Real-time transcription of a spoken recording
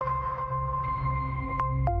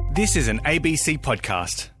This is an ABC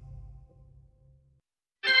podcast.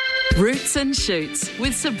 Roots and Shoots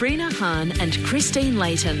with Sabrina Hahn and Christine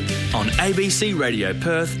Layton. On ABC Radio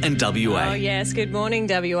Perth and WA. Oh, yes. Good morning,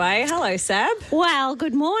 WA. Hello, Sab. Well,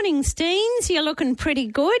 good morning, Steens. You're looking pretty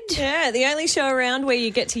good. Yeah, the only show around where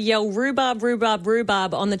you get to yell rhubarb, rhubarb,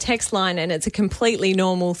 rhubarb on the text line and it's a completely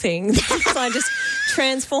normal thing. So just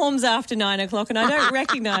transforms after 9 o'clock and I don't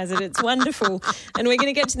recognise it. It's wonderful. And we're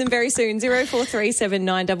going to get to them very soon. 0437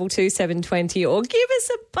 922 720 or give us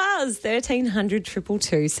a buzz, 1300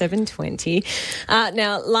 222 720.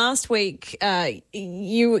 Now, last week,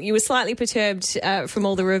 you were slightly perturbed from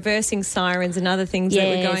all the reversing sirens and other things that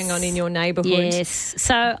were going on in your neighbourhood. Yes.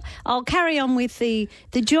 So I'll carry on with the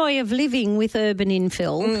joy of living with urban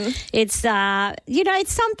infill. It's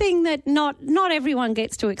it's something that not everyone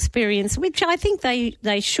gets to experience, which I think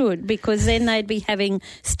they should, because then they'd be having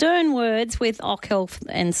stern words with OC Health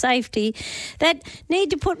and Safety that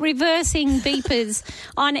need to put reversing beepers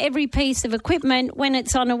on every piece of equipment when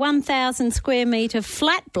it's on a 1,000 square metre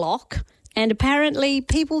flat block, and apparently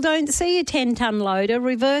people don't see a 10-tonne loader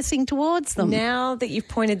reversing towards them. Now that you've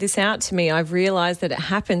pointed this out to me, I've realised that it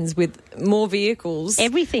happens with more vehicles.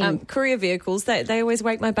 Everything. Courier vehicles, they always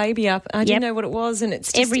wake my baby up. I didn't know what it was, and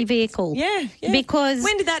it's just... Every vehicle. Yeah. Because...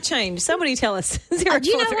 When did that change? Somebody tell us. Do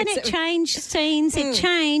you know when it changed, Steens? It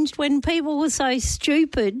changed when people were so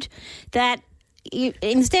stupid that...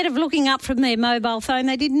 instead of looking up from their mobile phone,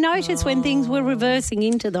 they didn't notice when things were reversing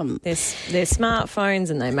into them. They're smartphones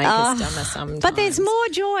and they make us dumber sometimes. But there's more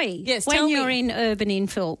joy when you're in urban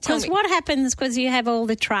infill. Because what happens, because you have all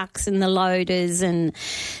the trucks and the loaders and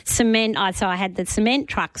cement. So I had the cement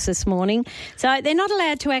trucks this morning. So they're not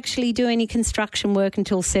allowed to actually do any construction work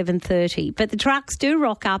until 7:30. But the trucks do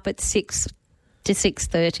rock up at 6 to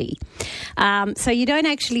 6:30. So you don't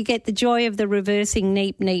actually get the joy of the reversing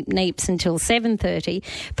neeps until 7:30.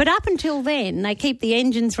 But up until then, they keep the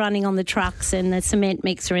engines running on the trucks and the cement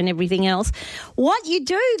mixer and everything else. What you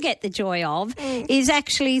do get the joy of is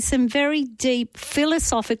actually some very deep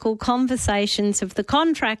philosophical conversations of the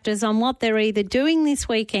contractors on what they're either doing this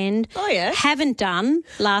weekend, haven't done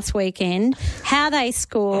last weekend, how they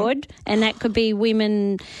scored, and that could be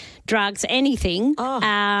women, drugs, anything.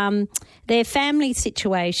 Their family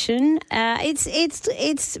situation.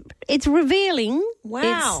 It's revealing.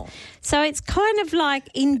 Wow. So it's kind of like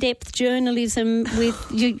in-depth journalism with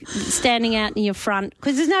you standing out in your front,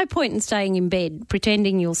 because there's no point in staying in bed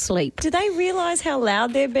pretending you'll sleep. Do they realise how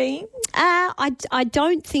loud they're being? I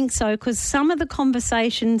don't think so, because some of the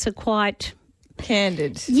conversations are quite...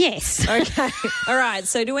 candid. Yes. Okay. All right.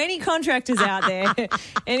 So do any contractors out there,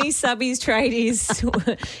 any subbies, tradies,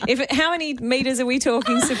 how many metres are we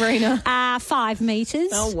talking, Sabrina? 5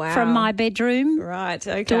 metres from my bedroom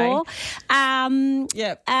okay. door.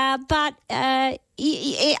 Yep. But I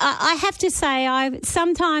have to say,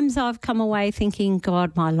 sometimes I've come away thinking,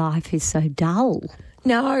 God, my life is so dull.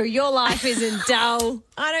 No, your life isn't dull.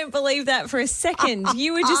 I don't believe that for a second.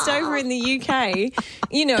 You were just over in the UK,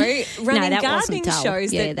 running gardening shows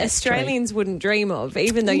that Australians wouldn't dream of.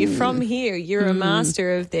 Even though you're from here, you're a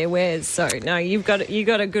master of their wares. So, no, you got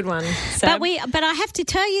a good one, Sab. But I have to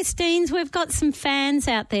tell you, Steens, we've got some fans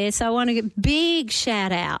out there, so I want to give a big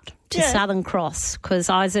shout out to Southern Cross, because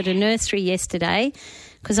I was at a nursery yesterday.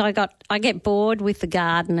 Because I get bored with the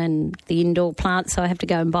garden and the indoor plants, so I have to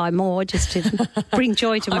go and buy more just to bring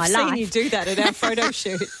joy to my life. I've seen you do that at our photo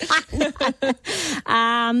shoot.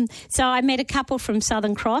 So I met a couple from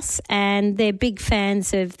Southern Cross, and they're big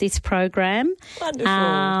fans of this program.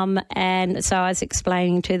 Wonderful. And so I was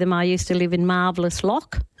explaining to them I used to live in Marvellous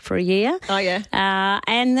Loch for a year. Oh, yeah.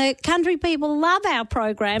 And the country people love our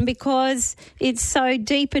program because it's so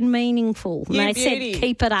deep and meaningful. And they said,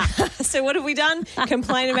 keep it up. So what have we done?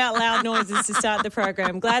 Complain about loud noises to start the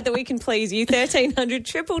program. Glad that we can please you. 1300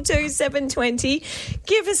 222 720.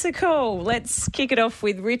 Give us a call. Let's kick it off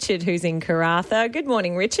with Richard, who's in Karratha. Good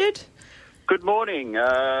morning, Richard. Good morning.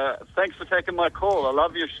 Thanks for taking my call. I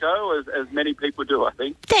love your show, as many people do, I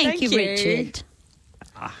think. Thank you, Richard.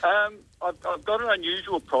 I've got an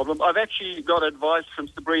unusual problem. I've actually got advice from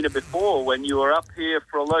Sabrina before when you were up here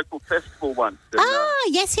for a local festival once.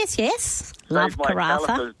 And, yes. Love my Karratha.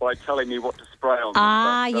 calipers by telling me what to spray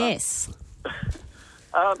on. Yes.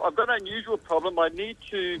 I've got an unusual problem. I need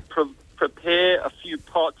to prepare a few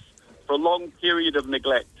pots for a long period of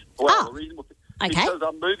neglect. A reasonable because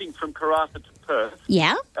I'm moving from Karratha to Perth.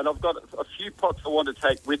 Yeah. And I've got a few pots I want to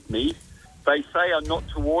take with me. They say I'm not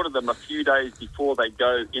to water them a few days before they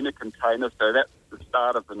go in a container, so that's the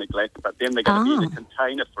start of the neglect, but then they're going to be in a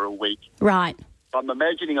container for a week. Right. I'm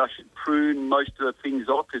imagining I should prune most of the things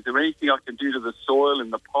off. Is there anything I can do to the soil in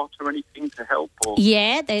the pot or anything to help? Or?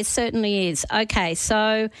 Yeah, there certainly is. Okay,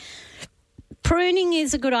 so pruning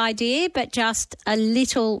is a good idea, but just a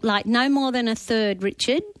little, like no more than a third,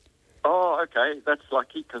 Richard. Oh, okay. That's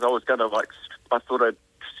lucky because I was going to, I thought I'd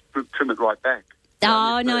trim it right back.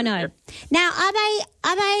 Oh, no. Yeah. Now, are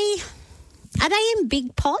they in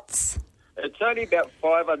big pots? It's only about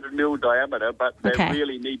 500 mil diameter, but they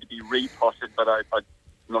really need to be repotted. But I'm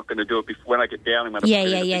not going to do it before when I get down. I'm going to put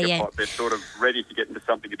it in a bigger pot. They're sort of ready to get into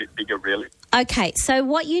something a bit bigger, really. Okay, so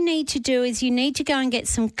what you need to do is you need to go and get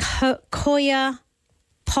some Koya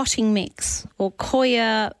potting mix or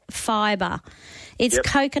Koya fibre. It's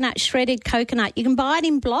coconut, shredded coconut. You can buy it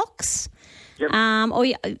in blocks. Yep. Or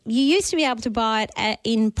you used to be able to buy it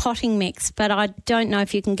in potting mix, but I don't know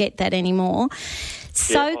if you can get that anymore.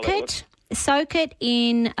 Soak it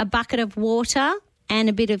in a bucket of water and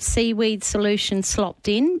a bit of seaweed solution slopped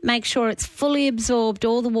in. Make sure it's fully absorbed,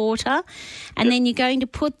 all the water, and then you're going to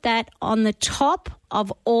put that on the top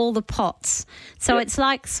of all the pots. So it's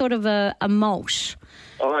like sort of a mulch.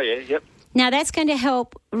 Oh, yeah, yep. Now, that's going to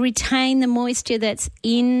help retain the moisture that's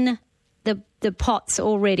in the pots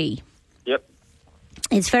already. Yep.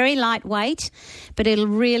 It's very lightweight, but it'll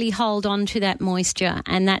really hold on to that moisture,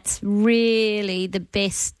 and that's really the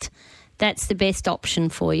best. That's the best option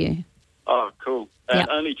for you. Oh, cool. And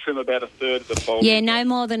only trim about a third of the bulb. Yeah, no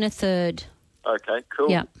more than a third. Okay,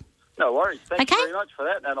 cool. Yep. No worries. Thank you very much for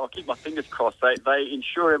that, and I'll keep my fingers crossed. They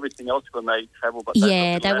insure everything else when they travel, but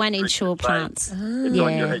they won't insure plants. It's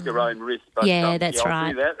on your own risk. But, that's right.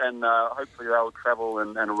 I'll do that, and hopefully they'll travel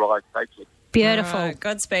and arrive safely. Beautiful. Right,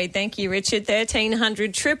 Godspeed. Thank you, Richard.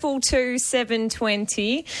 1300 222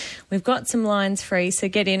 720. We've got some lines free, so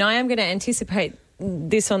get in. I am going to anticipate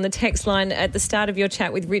this on the text line. At the start of your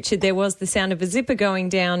chat with Richard, there was the sound of a zipper going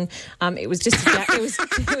down. It was just it was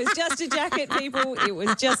just a jacket, people. It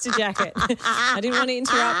was just a jacket. I didn't want to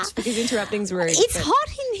interrupt because interrupting's rude. It's hot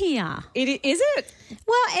in here. Is it?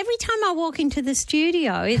 Well, every time I walk into the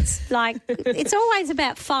studio, it's like it's always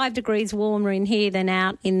about 5 degrees warmer in here than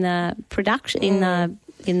out in the production in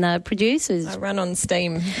the producers. I run on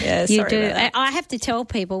steam. Yeah, you sorry do. about that. I have to tell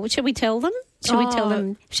people. Shall we tell them?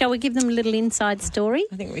 Shall we give them a little inside story?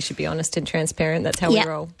 I think we should be honest and transparent. That's how we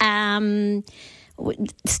roll.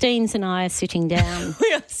 Steens and I are sitting down.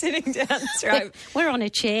 We are sitting down, that's right. We're on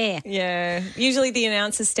a chair. Yeah. Usually the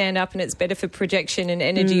announcers stand up and it's better for projection and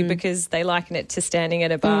energy because they liken it to standing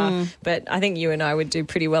at a bar. But I think you and I would do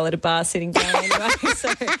pretty well at a bar sitting down anyway.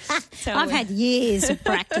 So I've had years of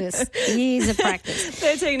practice.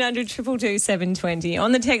 1300 222 720.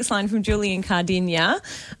 On the text line from Julian Cardinia.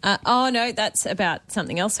 That's about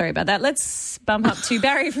something else. Sorry about that. Let's bump up to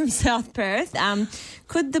Barry from South Perth.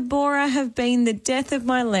 Could the borer have been the death of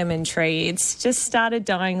my lemon tree? It's just started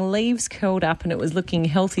dying, leaves curled up, and it was looking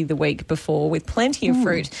healthy the week before with plenty of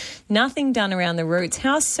fruit. Nothing done around the roots.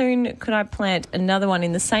 How soon could I plant another one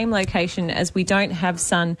in the same location as we don't have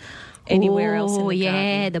sun anywhere else in the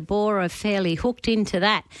garden? The borer fairly hooked into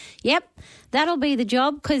that. Yep. That'll be the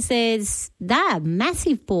job because they're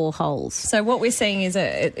massive boreholes. So what we're seeing is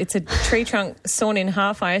it's a tree trunk sawn in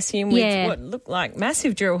half, I assume, with what look like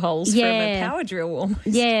massive drill holes from a power drill almost.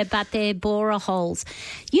 Yeah, but they're borer holes.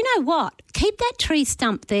 You know what? Keep that tree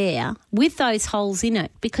stump there with those holes in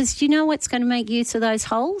it because you know what's going to make use of those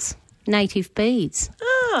holes? Native bees.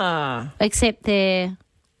 Ah. Except they're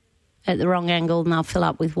at the wrong angle and they'll fill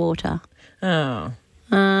up with water. Oh.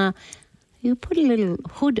 You put a little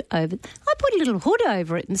hood over it. I put a little hood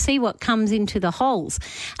over it and see what comes into the holes.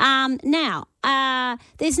 Now,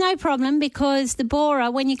 there's no problem because the borer,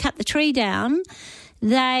 when you cut the tree down,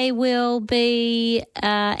 they will be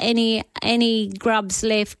any grubs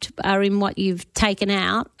left are in what you've taken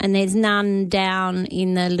out, and there's none down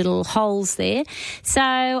in the little holes there. So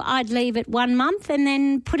I'd leave it 1 month and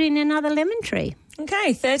then put in another lemon tree.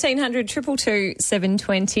 Okay, 1300 222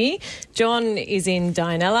 720. John is in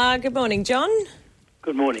Dianella. Good morning, John.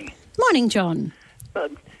 Good morning. Morning, John.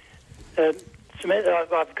 Samantha,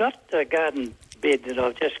 I've got a garden bed that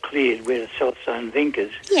I've just cleared where the self-sown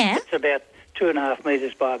vincas. Yeah. It's about 2.5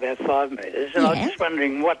 metres by about 5 metres. And I was just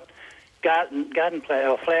wondering what garden plant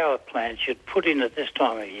or flower plants you'd put in at this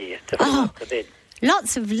time of year to fill up the bed.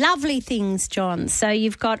 Lots of lovely things, John. So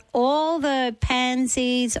you've got all the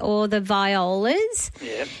pansies or the violas.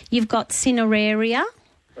 Yeah. You've got cineraria.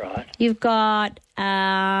 Right. You've got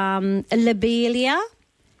lobelia.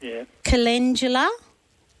 Yeah. Calendula.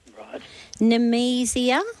 Right.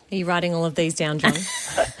 Nemesia. Are you writing all of these down, John?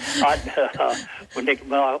 I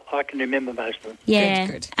can remember most of them. Yeah.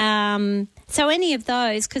 Good. So any of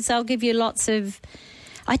those, because they'll give you lots of...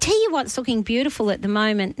 I tell you what's looking beautiful at the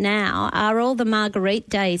moment now are all the Marguerite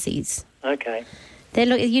daisies. Okay. They're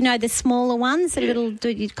the smaller ones, the little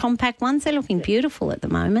compact ones. They're looking beautiful at the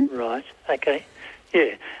moment. Right. Okay.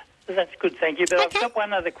 Yeah. That's good, thank you. But I've got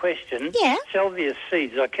one other question. Yeah. Salvia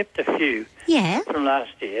seeds, I kept a few from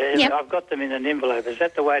last year. Yep. I've got them in an envelope. Is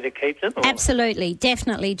that the way to keep them? Or? Absolutely,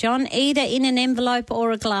 definitely, John. Either in an envelope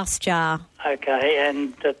or a glass jar. Okay,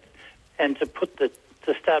 and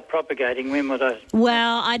to start propagating, when would I...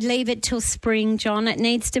 Well, I'd leave it till spring, John. It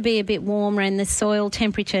needs to be a bit warmer and the soil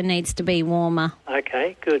temperature needs to be warmer.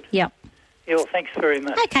 Okay, good. Yep. Yeah, well, thanks very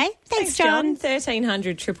much. Okay, thanks, John.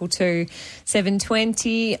 1300 222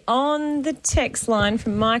 720. On the text line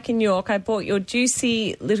from Mike in York, I bought your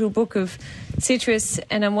juicy little book of citrus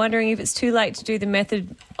and I'm wondering if it's too late to do the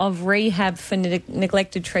method of rehab for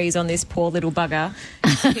neglected trees on this poor little bugger.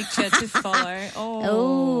 Picture to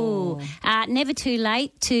follow. Never too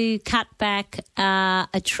late to cut back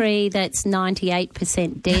a tree that's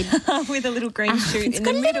 98% dead. With a little green shoot in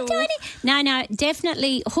the middle. No,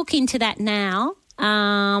 definitely hook into that now.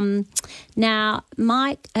 Now,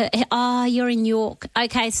 Mike, you're in York.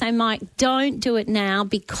 Okay, so Mike, don't do it now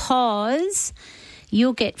because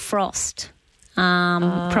you'll get frost.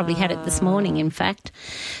 Probably had it this morning, in fact.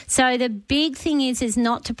 So the big thing is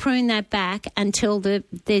not to prune that back until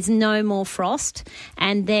there's no more frost,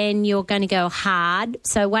 and then you're going to go hard.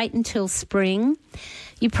 So wait until spring.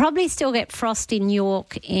 You probably still get frost in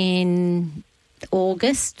York in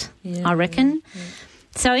August, I reckon. Yeah.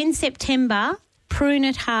 So in September, prune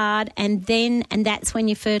it hard, and that's when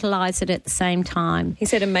you fertilise it at the same time. He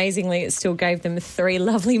said amazingly it still gave them 3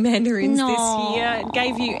 lovely mandarins this year. It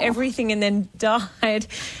gave you everything and then died.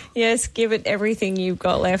 Yes, give it everything you've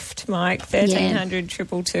got left, Mike. 1300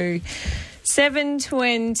 222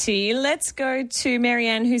 720. Let's go to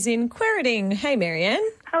Marianne, who's in Quairading. Hey, Marianne.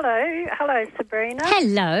 Hello, Sabrina.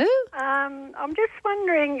 Hello. I'm just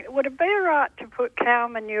wondering, would it be all right to put cow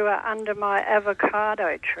manure under my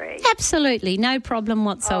avocado tree? Absolutely, no problem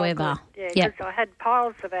whatsoever. Oh, yeah, because I had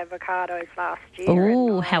piles of avocados last year.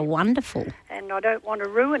 Oh, how wonderful. And I don't want to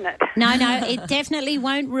ruin it. No, it definitely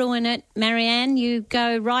won't ruin it, Marianne. You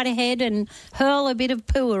go right ahead and hurl a bit of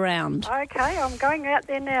poo around. Okay, I'm going out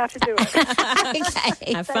there now to do it.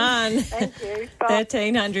 Okay. Have fun. Thank you. Bye.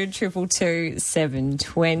 1300 222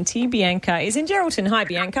 720. Bianca is in Geraldton. Hi,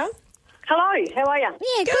 Bianca. Hello, how are you?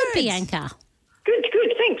 Yeah, good, Bianca. Good,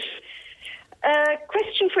 thanks.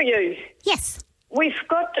 Question for you. Yes. We've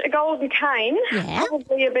got a golden cane,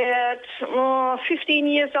 probably about 15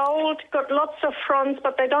 years old, got lots of fronds,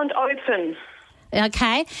 but they don't open.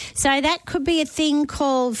 Okay, so that could be a thing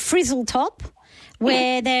called frizzle top,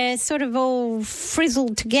 where they're sort of all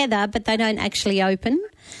frizzled together, but they don't actually open.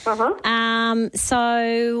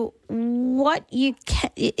 So what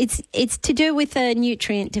it's to do with a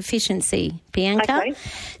nutrient deficiency, Bianca. Okay.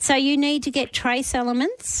 So you need to get trace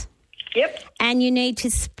elements. Yep. And you need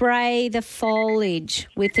to spray the foliage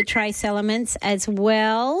with the trace elements as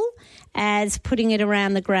well as putting it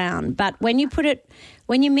around the ground. But when you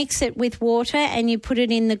mix it with water and you put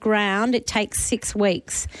it in the ground, it takes 6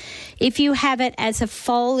 weeks. If you have it as a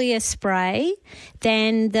foliar spray,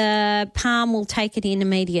 then the palm will take it in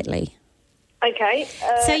immediately. Okay.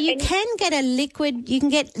 So you can get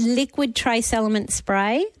liquid trace element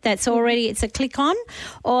spray that's already, it's a click-on,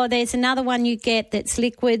 or there's another one you get that's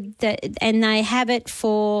liquid and they have it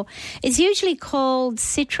for, it's usually called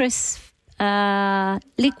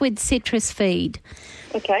liquid citrus feed.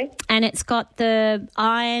 Okay. And it's got the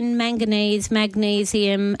iron, manganese,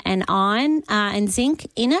 magnesium and iron and zinc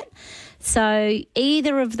in it. So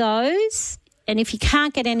either of those, and if you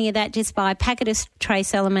can't get any of that, just buy a packet of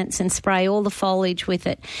trace elements and spray all the foliage with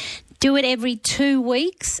it. Do it every 2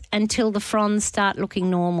 weeks until the fronds start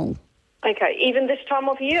looking normal. Okay, even this time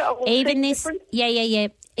of year? Even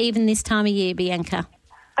this time of year, Bianca.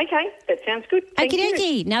 Okay, that sounds good. Thank you. Okie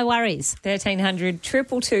dokie, no worries. 1300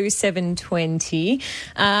 222 720.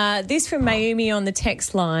 This from Mayumi on the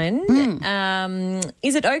text line.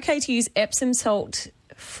 Is it okay to use Epsom salt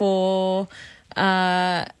for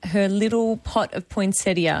her little pot of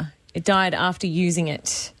poinsettia? It died after using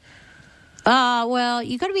it. Oh, well,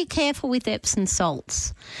 you've got to be careful with Epsom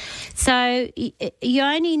salts. So you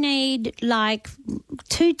only need like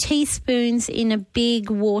 2 teaspoons in a big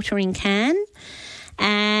watering can.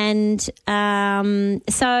 And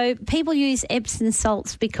so people use Epsom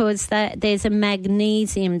salts because there's a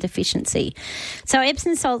magnesium deficiency. So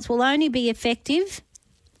Epsom salts will only be effective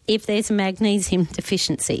if there's a magnesium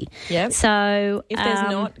deficiency. Yep. So if there's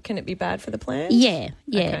not, can it be bad for the plant? Yeah.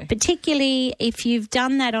 Okay. Particularly if you've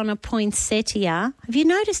done that on a poinsettia. Have you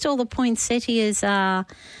noticed all the poinsettias are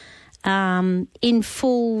in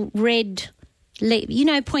full red. You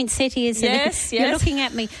know, poinsettias. Yes. You're looking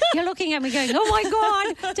at me. You're looking at me going, oh, my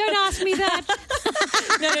God, don't ask me that.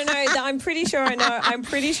 No. I'm pretty sure I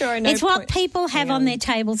know. It's what people have on their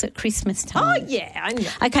tables at Christmas time. Oh, yeah. I know.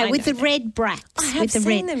 Okay, with the red bracts. I have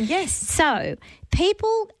seen them, yes. So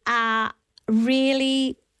people are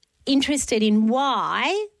really interested in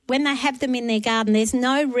why, when they have them in their garden, there's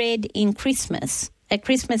no red in Christmas. At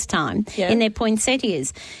Christmas time, in their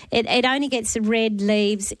poinsettias. It only gets the red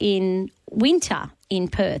leaves in winter in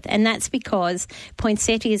Perth, and that's because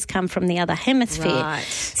poinsettias come from the other hemisphere. Right.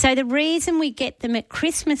 So the reason we get them at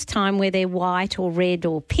Christmas time where they're white or red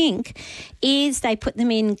or pink is they put them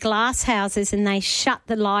in glass houses and they shut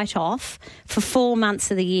the light off for 4 months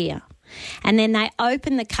of the year. And then they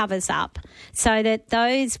open the covers up so that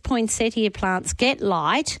those poinsettia plants get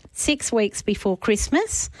light 6 weeks before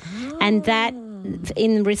Christmas, and that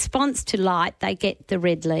in response to light, they get the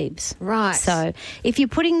red leaves. Right. So if you're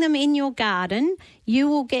putting them in your garden, you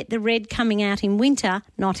will get the red coming out in winter,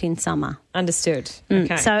 not in summer. Understood.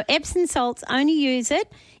 Okay. So Epsom salts, only use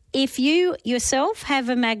it if you yourself have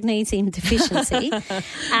a magnesium deficiency,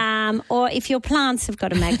 or if your plants have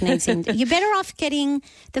got a magnesium, you're better off getting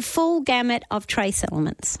the full gamut of trace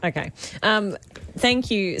elements. Okay.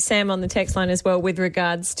 Thank you, Sam, on the text line as well with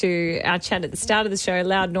regards to our chat at the start of the show,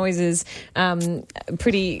 loud noises,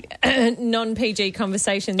 pretty non-PG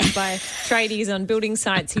conversations by tradies on building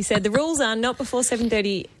sites. He said the rules are not before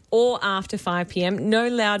 7:30 or after 5 p.m. No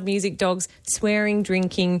loud music, dogs, swearing,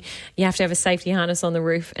 drinking. You have to have a safety harness on the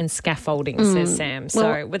roof and scaffolding, says Sam.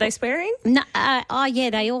 So were they swearing? No,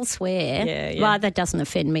 they all swear. Yeah. Well, that doesn't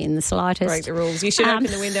offend me in the slightest. Break the rules. You should open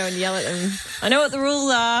the window and yell at them. I know what the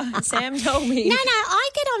rules are. Sam told me. No, I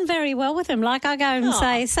get on very well with them. Like I go and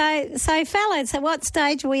say, so fellas, at what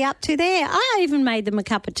stage are we up to there? I even made them a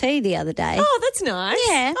cup of tea the other day. Oh, that's nice.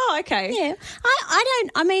 Yeah. Oh, okay. Yeah.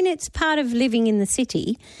 I mean, it's part of living in the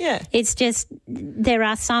city. Yeah. It's just there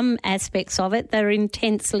are some aspects of it that are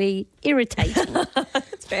intensely irritating.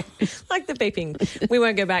 That's fair. Like the beeping. We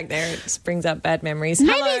won't go back there. It just brings up bad memories.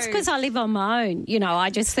 Maybe it's because I live on my own. You know, I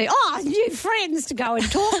just think, new friends to go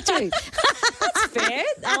and talk to. That's fair.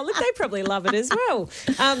 Oh, look, they probably love it as well.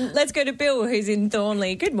 Let's go to Bill, who's in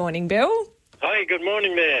Thornley. Good morning, Bill. Hi, good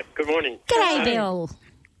morning there. Good morning. G'day, Bill.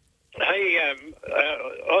 Hey,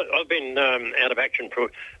 I've been out of action for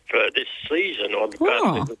this season.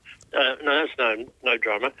 No, that's no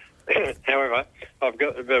drama. However, I've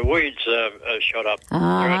got the weeds shot up.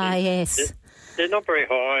 Yes. They're not very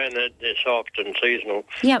high and they're soft and seasonal.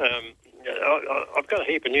 Yep. I've got a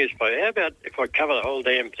heap of newspaper. How about if I cover the whole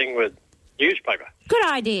damn thing with newspaper? Good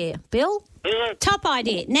idea, Bill. Top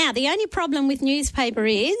idea. Now, the only problem with newspaper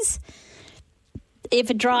is if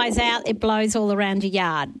it dries out, it blows all around your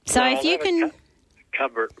yard. So if you can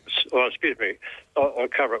cover it, I'll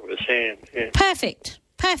cover it with sand. Yeah. Perfect.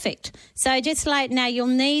 So just now, you'll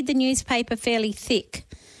need the newspaper fairly thick.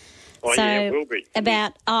 Oh, so yeah, it will be.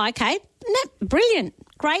 Okay. No, brilliant.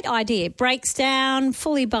 Great idea. Breaks down,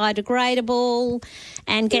 fully biodegradable,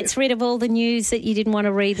 and gets rid of all the news that you didn't want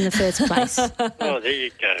to read in the first place. Oh, there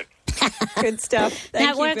you go. Good stuff.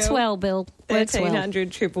 Thank you, works Bill. well, Bill.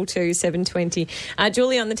 1300 222 720.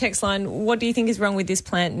 Julie on the text line, what do you think is wrong with this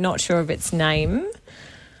plant? Not sure of its name.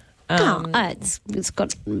 It's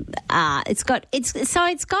got.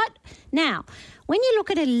 Now, when you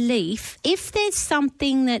look at a leaf, if there's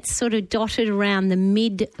something that's sort of dotted around the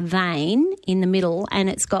mid vein in the middle and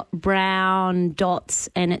it's got brown dots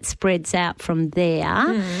and it spreads out from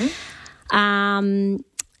there, and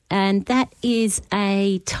that is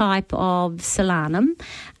a type of solanum.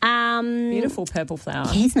 Beautiful purple flower.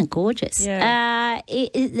 Yeah, isn't it gorgeous? Yeah.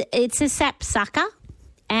 It's a sap sucker.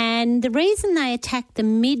 And the reason they attack the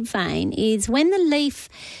mid vein is when the leaf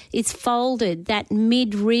is folded, that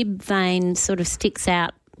mid-rib vein sort of sticks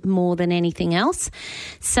out more than anything else.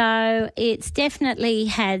 So it's definitely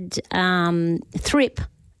had thrip,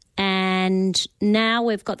 and now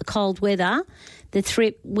we've got the cold weather. The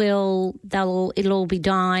thrip it'll all be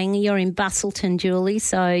dying. You're in Bustleton, Julie,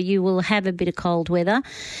 so you will have a bit of cold weather.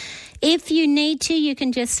 If you need to, you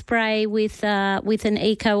can just spray with an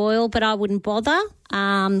eco oil, but I wouldn't bother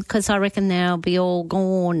because I reckon they'll be all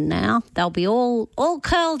gone now. They'll be all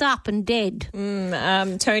curled up and dead.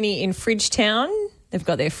 Tony in Fridgetown. They've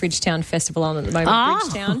got their Fridgetown festival on at the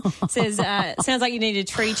moment. Bridgetown says, sounds like you need a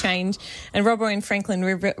tree change. And Robbo in Franklin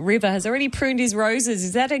River has already pruned his roses.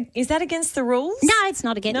 Is that against the rules? No, it's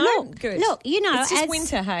not against. No? Look, you know, it's just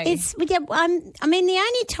winter, hey. I mean, the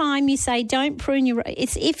only time you say don't prune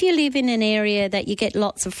it's if you live in an area that you get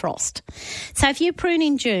lots of frost. So if you prune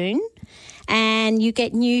in June and you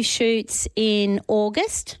get new shoots in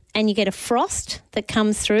August and you get a frost that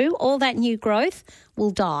comes through, all that new growth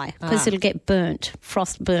will die because it'll get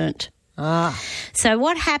frost burnt. So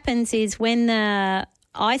what happens is when the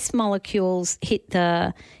ice molecules hit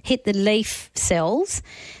the leaf cells,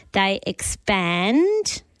 they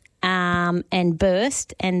expand and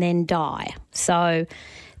burst and then die. So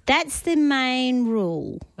that's the main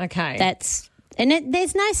rule. Okay.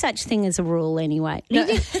 There's no such thing as a rule anyway. No,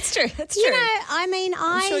 that's true. That's true. You know, I mean,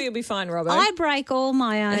 I'm sure you'll be fine, Robbo. I break all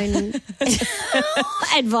my own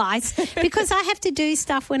advice because I have to do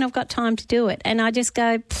stuff when I've got time to do it, and I just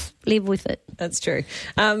go, live with it. That's true.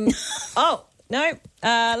 Let's go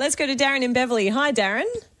to Darren in Beverley. Hi, Darren.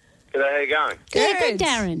 G'day, how you going? Good,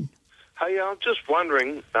 Darren. Hey, I'm just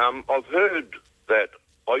wondering, I've heard that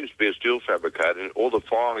I used to be a steel fabricator, and all the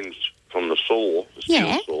filings from the saw, the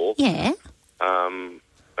steel saw,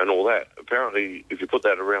 and all that, apparently if you put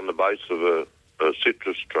that around the base of a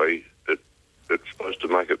citrus tree, it's supposed to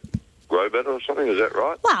make it grow better or something, is that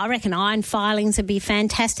right? Well, I reckon iron filings would be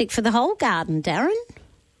fantastic for the whole garden, Darren.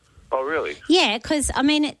 Oh, really? Yeah, because, I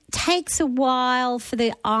mean, it takes a while for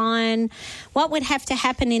the iron. What would have to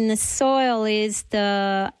happen in the soil is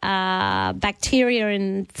the bacteria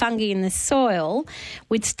and fungi in the soil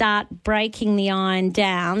would start breaking the iron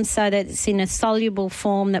down so that it's in a soluble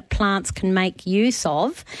form that plants can make use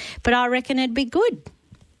of. But I reckon it'd be good.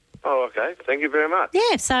 Oh, okay. Thank you very much.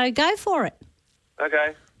 Yeah, so go for it.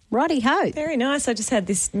 Okay. Righty-ho. Very nice. I just had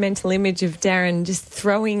this mental image of Darren just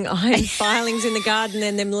throwing iron filings in the garden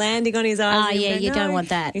and them landing on his eyes. Oh, yeah, you don't want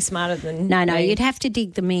that. He's smarter than No, me. you'd have to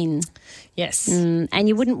dig them in. Yes. And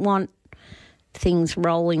you wouldn't want things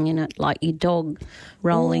rolling in it, like your dog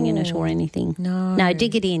rolling in it or anything. No,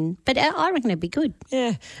 dig it in. But I reckon it'd be good.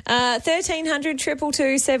 Yeah. 1300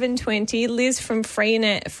 222 720. Liz from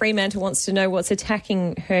Fremantle wants to know what's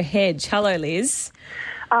attacking her hedge. Hello, Liz.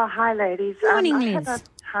 Oh, hi, ladies. Morning, Liz.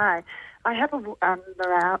 Hi. I have a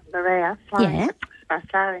Maria flowering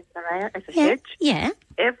Maria as a hedge. Yeah.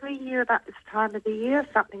 Every year about this time of the year,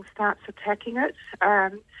 something starts attacking it.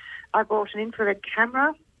 I bought an infrared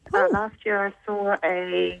camera. Last year I saw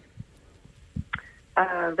a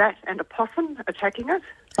rat and a possum attacking it.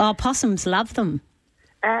 Oh, possums love them.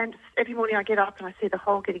 And every morning I get up and I see the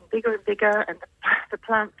hole getting bigger and bigger and the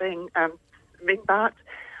plant being ring-barked.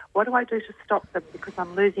 What do I do to stop them? Because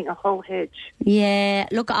I'm losing a whole hedge. Yeah,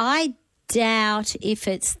 look, I doubt if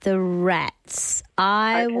it's the rats.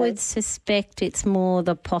 I would suspect it's more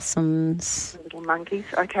the possums. The little monkeys.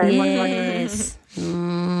 Okay. Yes.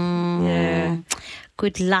 Yeah.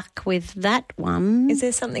 Good luck with that one. Is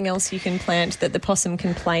there something else you can plant that the possum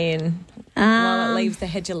can play in while it leaves the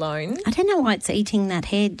hedge alone? I don't know why it's eating that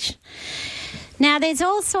hedge. Now, there's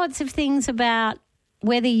all sorts of things about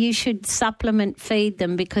whether you should supplement feed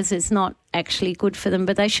them because it's not actually good for them,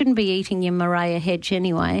 but they shouldn't be eating your Maria hedge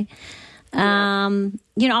anyway. Yeah.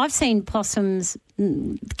 I've seen possums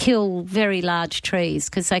kill very large trees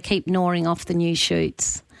because they keep gnawing off the new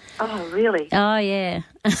shoots. Oh, really? Oh, yeah.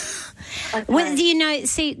 Okay. Well,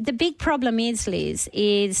 the big problem is, Liz,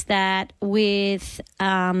 is that with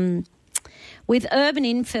urban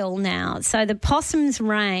infill now, so the possum's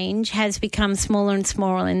range has become smaller and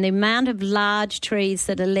smaller, and the amount of large trees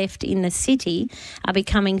that are left in the city are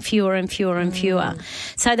becoming fewer and fewer and fewer.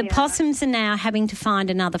 So the possums are now having to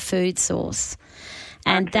find another food source.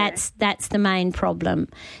 And that's the main problem.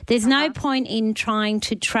 There's no point in trying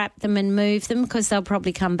to trap them and move them because they'll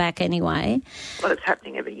probably come back anyway. Well, it's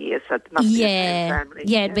happening every year, so it must be the same family.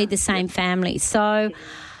 Yeah, it'd be the same family. So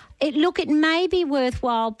it may be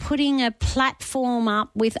worthwhile putting a platform up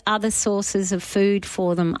with other sources of food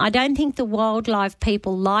for them. I don't think the wildlife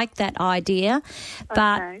people like that idea,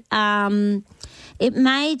 but it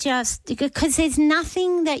may just, because there's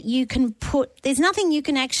nothing that you can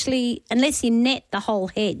actually, unless you net the whole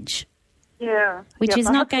hedge. Yeah. Which is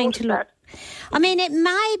not going to look. I mean, it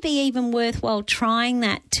may be even worthwhile trying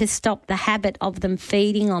that to stop the habit of them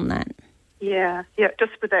feeding on that. Yeah,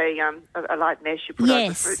 just with a light mesh you put over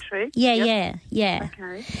the fruit tree. Yeah.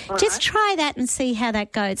 Okay. Just try that and see how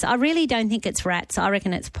that goes. I really don't think it's rats. I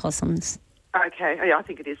reckon it's possums. Okay. Yeah, I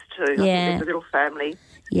think it is too. Yeah. I think there's a little family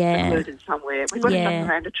included somewhere. We've got a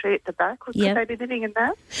around a tree at the back. Could they be living in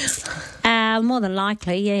that? More than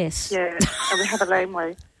likely, yes. Yeah, and we have a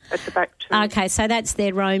laneway at the back too. Okay, so that's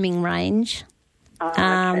their roaming range.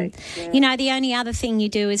 Okay. You know, the only other thing you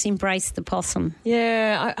do is embrace the possum.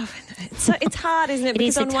 Yeah, it's hard, isn't it?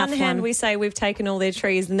 Because on one hand we say we've taken all their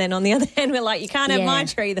trees, and then on the other hand we're like, you can't have my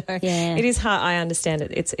tree though. Yeah. It is hard. I understand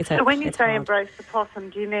it. So when you say embrace the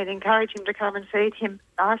possum, do you mean encourage him to come and feed him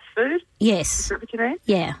nice food? Yes. Is that what you mean?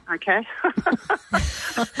 Yeah. Okay.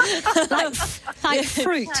 like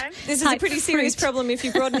fruit. Okay. This is a pretty serious problem. If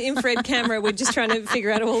you brought an infrared camera, we're just trying to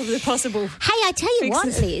figure out all of the possible. Hey, I tell you what,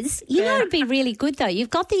 Liz, you know it'd be really good though. You've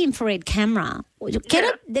got the infrared camera. Get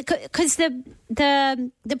it, because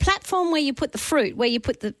the platform where you put the fruit, where you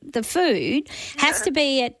put the food, has to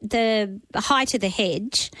be at the height of the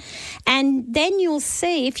hedge, and then you'll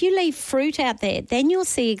see, if you leave fruit out there, then you'll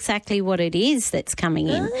see exactly what it is that's coming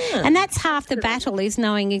in. And that's half the battle, is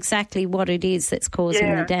knowing exactly what it is that's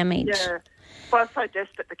causing the damage. Yeah. Well, I was so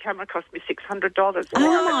desperate, the camera cost me $600.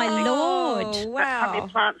 Oh, my Lord. Wow. How many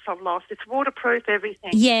plants I've lost. It's waterproof,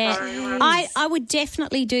 everything. Yeah. So, I would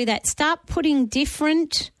definitely do that. Start putting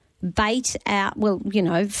different bait out,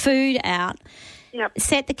 food out. Yep.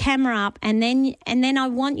 Set the camera up, and then I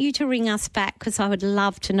want you to ring us back, because I would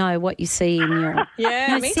love to know what you see in your...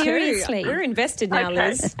 Yeah, me seriously. too. We're invested now,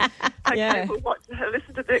 Liz. Okay, we'll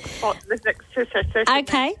listen to the next two sessions.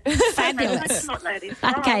 Okay, fabulous. Thanks a lot, ladies.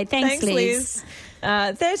 Okay, thanks, Liz.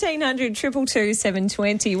 1300 222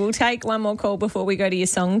 720. We'll take one more call before we go to your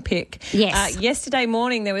song pick. Yes. Yesterday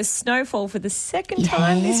morning there was snowfall for the second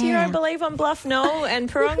time this year, I believe, on Bluff Knoll,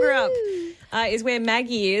 and Parongarup is where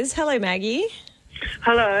Maggie is. Hello, Maggie.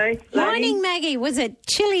 Hello. Morning, Maggie. Was it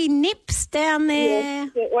chilly nips down there?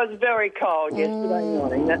 Yes, it was very cold yesterday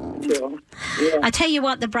morning, that's for sure. Yeah. I tell you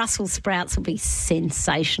what, the Brussels sprouts will be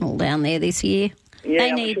sensational down there this year.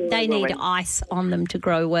 Yeah, they need ice on them to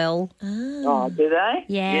grow well. Oh, do they?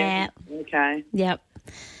 Yeah. Okay. Yep.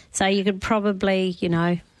 So you could probably,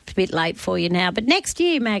 it's a bit late for you now, but next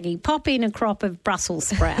year, Maggie, pop in a crop of Brussels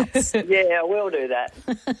sprouts. Yeah, I will do that.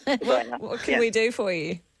 What can we do for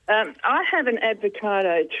you? I have an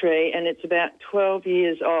avocado tree, and it's about 12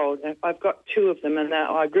 years old. I've got two of them, and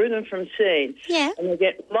I grew them from seed. Yeah. And they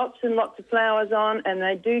get lots and lots of flowers on, and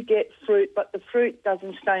they do get fruit, but the fruit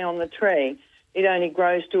doesn't stay on the tree. It only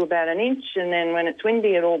grows to about an inch, and then when it's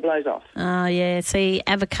windy, it all blows off. Oh, yeah. See,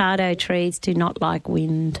 avocado trees do not like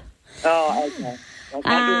wind. Oh, okay.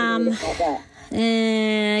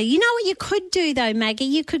 You know what you could do, though, Maggie?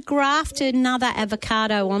 You could graft another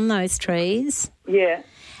avocado on those trees. Yeah.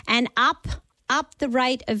 And up the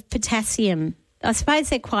rate of potassium. I suppose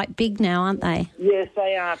they're quite big now, aren't they? Yes,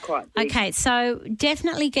 they are quite big. Okay, so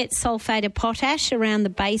definitely get sulphate of potash around the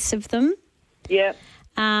base of them. Yeah.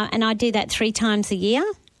 And I do that 3 times a year,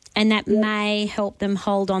 and that may help them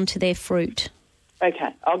hold on to their fruit. Okay,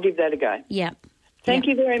 I'll give that a go. Yep. Thank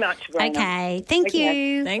you very much, Verena. Okay, thank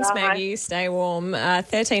you. Thanks, Maggie. Stay warm.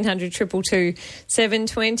 1300 222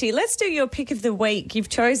 720. Let's do your pick of the week. You've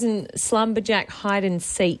chosen Slumberjack Hide and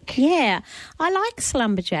Seek. Yeah, I like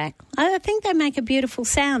Slumberjack. I think they make a beautiful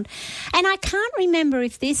sound. And I can't remember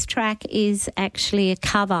if this track is actually a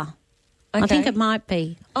cover. Okay. I think it might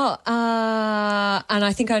be. Oh, and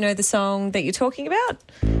I think I know the song that you're talking about.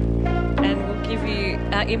 And we'll give you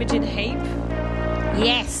Imogen Heap.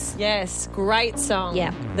 Yes, great song.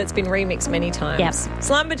 Yeah. That's been remixed many times. Yep.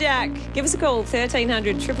 Slumberjack, give us a call,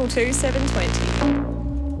 1300 222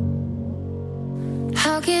 720.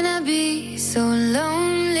 How can I be so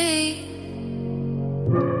lonely?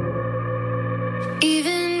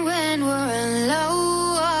 Even when we're alone.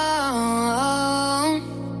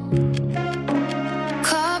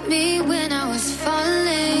 Caught me when I was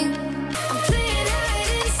falling. I'm playing hide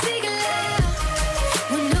and seek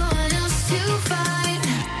love with no one else to find.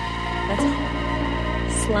 That's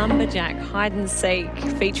Slumberjack Hide and Seek,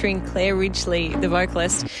 featuring Claire Ridgely, the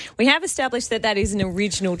vocalist. We have established that is an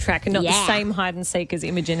original track and not the same hide and seek as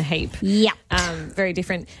Imogen Heap. Yeah. Very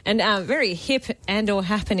different and very hip and or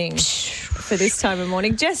happening for this time of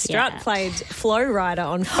morning. Jess Strutt played Flow Rider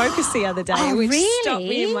on Focus the other day, which stopped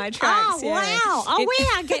me in my tracks. Oh, wow. We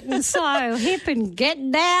are getting so hip and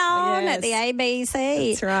getting down at the ABC.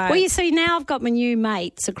 That's right. Well, you see, now I've got my new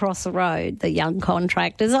mates across the road, the young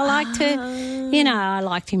contractors. I like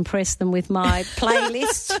to impress them with my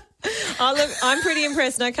playlist. Oh, look, I'm pretty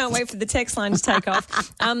impressed and I can't wait for the text line to take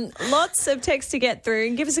off. Lots of text to get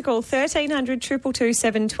through. Give us a call, 1300 222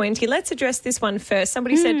 720. Let's address this one first.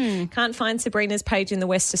 Somebody said, can't find Sabrina's page in the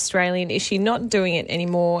West Australian. Is she not doing it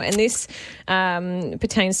anymore? And this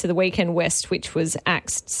pertains to the Weekend West, which was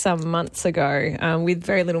axed some months ago with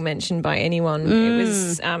very little mention by anyone. It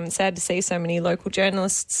was sad to see so many local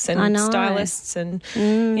journalists and stylists and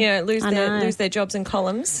lose their jobs and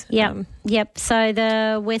columns. Yep. So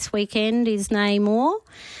the West Weekend is no more.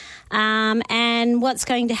 And what's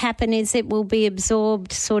going to happen is it will be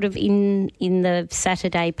absorbed sort of in the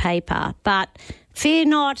Saturday paper. But fear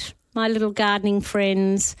not, my little gardening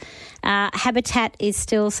friends. Habitat is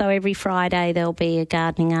still, so every Friday there'll be a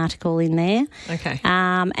gardening article in there. Okay.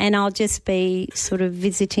 And I'll just be sort of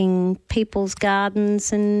visiting people's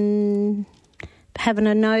gardens and having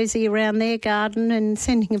a nosy around their garden and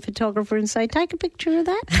sending a photographer and say, take a picture of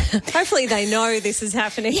that. Hopefully they know this is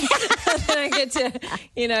happening. They don't get to,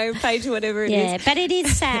 pay to whatever it is. Yeah, but it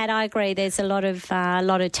is sad. I agree. There's a lot of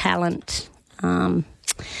talent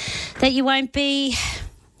that you won't be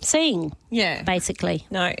seeing. Yeah. Basically.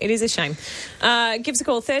 No, it is a shame. Give us a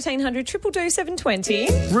call, 1300 222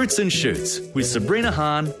 720. Roots and Shoots with Sabrina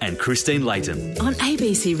Hahn and Christine Layton. On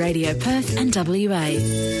ABC Radio Perth and WA.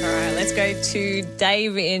 All right, let's go to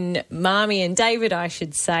Dave in Marmion. David, I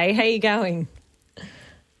should say. How are you going?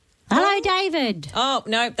 Hello, David. Oh,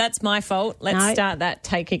 no, that's my fault. Let's start that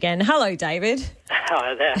take again. Hello, David.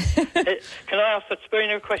 Hi there. Can I ask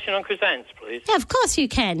Sabrina a question on chrysanthemums, please? Yeah, of course you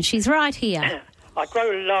can. She's right here. I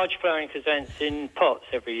grow large flowering chrysanthemums in pots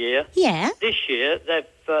every year. Yeah. This year, they've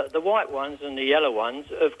the white ones and the yellow ones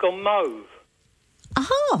have gone mauve.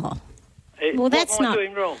 Oh. Well, what that's am I not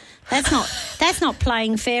doing wrong. That's not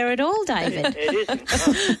playing fair at all, David. It isn't.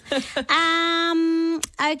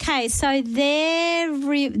 Okay, so they're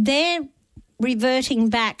reverting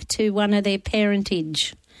back to one of their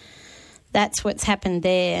parentage. That's what's happened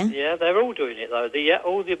there. Yeah, they're all doing it, though.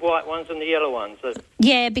 All the white ones and the yellow ones.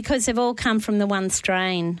 Yeah, because they've all come from the one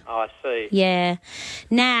strain. Oh, I see. Yeah.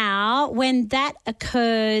 Now, when that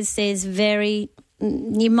occurs, you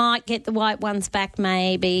might get the white ones back,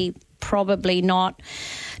 maybe, probably not.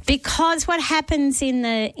 Because what happens in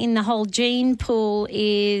the whole gene pool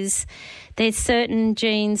is there's certain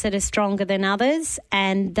genes that are stronger than others,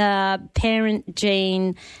 and the parent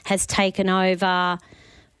gene has taken over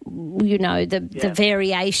the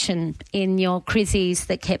variation in your crizies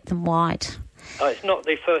that kept them white. Oh, it's not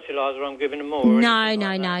the fertiliser I'm giving them all?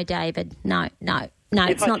 No, David. No, it's not the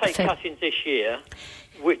If I take cuttings this year,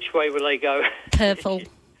 which way will they go? Purple.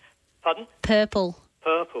 Pardon? Purple.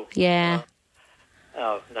 Purple? Yeah.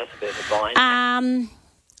 Oh, that's a bit of a bind.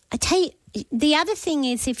 I tell you, the other thing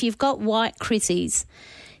is if you've got white crizies,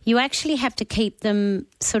 you actually have to keep them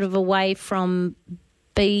sort of away from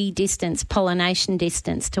bee distance, pollination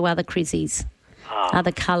distance to other crizies,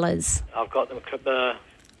 other colours. I've got them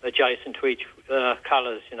adjacent to each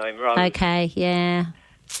colours, in rows. Okay, yeah.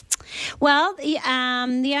 Well, the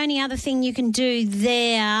only other thing you can do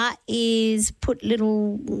there is put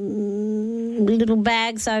little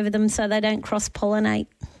bags over them so they don't cross-pollinate.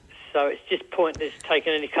 So it's just pointless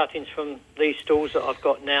taking any cuttings from these stalls that I've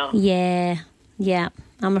got now? Yeah,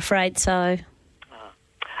 I'm afraid so.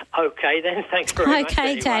 Okay, then. Thanks very much.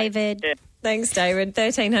 Okay, David. Yeah. Thanks, David.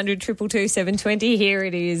 1300 222 720. Here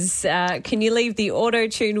it is. Can you leave the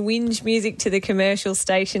auto-tune whinge music to the commercial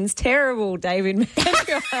stations? Terrible, David.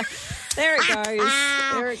 There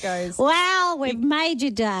it goes. Wow, we've made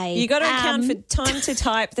your day. You got to account for time to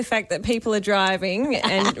type, the fact that people are driving,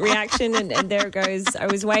 and reaction, and there it goes. I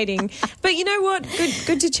was waiting. But you know what?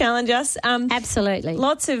 Good to challenge us. Absolutely.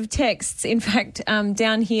 Lots of texts. In fact,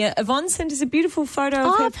 down here, Yvonne sent us a beautiful photo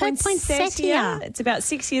of her poinsettia. It's about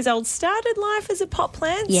 6 years old. Started life as a pot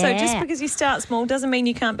plant. Yeah. So just because you start small doesn't mean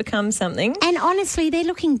you can't become something. And honestly, they're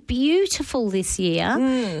looking beautiful this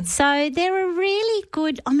year. So they're a really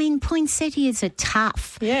good, poinsettias are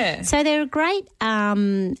tough. Yeah. So they're a great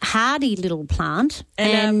hardy little plant.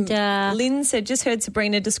 And Lynn said, just heard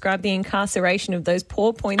Sabrina describe the incarceration of those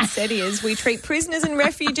poor poinsettias. We treat prisoners and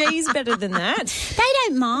refugees better than that. They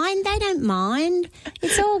don't mind.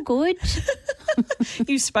 It's all good.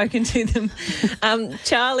 You've spoken to them.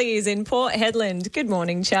 Charlie is in Port Hedland. Good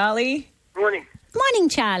morning, Charlie. Morning. Morning,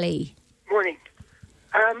 Charlie. Morning.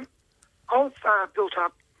 I've built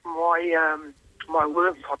up my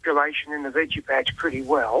worm population in the veggie patch pretty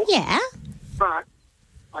well. Yeah. But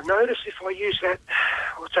I notice if I use that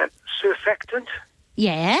surfactant?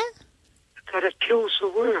 Yeah. That it kills the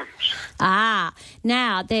worms.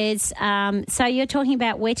 Now there's, so you're talking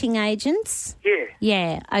about wetting agents? Yeah.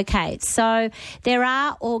 Yeah, okay. So there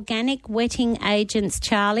are organic wetting agents,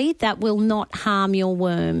 Charlie, that will not harm your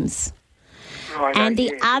worms. Right, and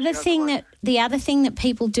the other thing that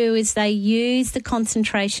people do is they use the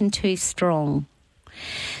concentration too strong.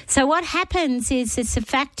 So what happens is the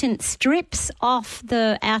surfactant strips off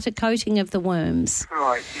the outer coating of the worms.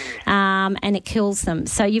 Right, yeah. And it kills them.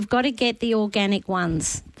 So you've got to get the organic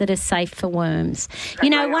ones that are safe for worms.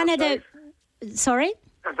 And one of the... Sorry?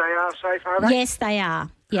 And they are safe, are they? Yes, they are.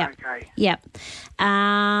 Yep. Okay. Yep.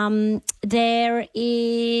 There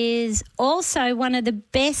is also one of the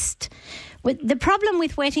best... The problem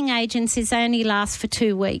with wetting agents is they only last for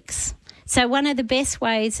 2 weeks. So one of the best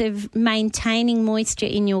ways of maintaining moisture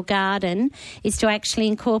in your garden is to actually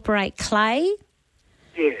incorporate clay,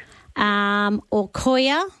 or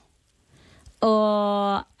coir,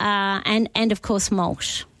 or and of course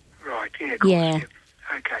mulch. Right. Yeah. Of course, yeah.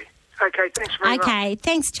 Okay. Okay. Thanks very much. Okay.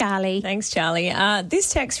 Thanks, Charlie. Thanks, Charlie.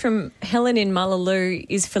 This text from Helen in Mullaloo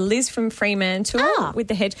is for Liz from Fremantle with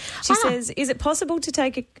the hedge. She says, "Is it possible to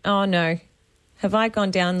take a?" Oh no. Have I gone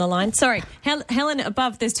down the line? Sorry, Helen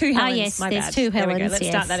above. There's 2 Helens. Oh, yes, My there's bad. 2 Helens, There we go. Let's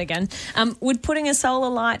start that again. Would putting a solar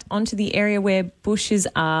light onto the area where bushes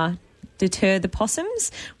are deter the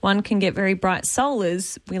possums? One can get very bright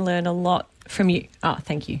solars. We learn a lot from you. Oh,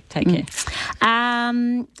 thank you. Take care.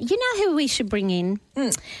 You know who we should bring in?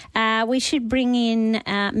 We should bring in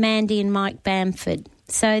Mandy and Mike Bamford.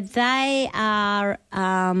 So they are,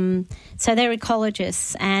 they're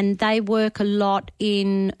ecologists, and they work a lot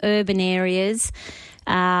in urban areas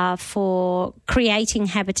for creating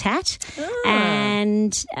habitat.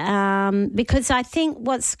 And because I think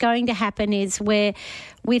what's going to happen is with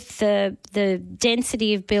the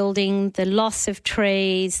density of building, the loss of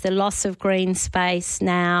trees, the loss of green space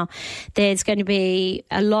now, there's going to be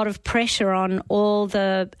a lot of pressure on all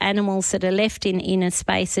the animals that are left in inner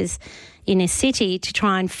spaces in a city to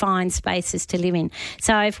try and find spaces to live in.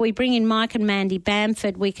 So if we bring in Mike and Mandy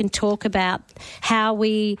Bamford, we can talk about how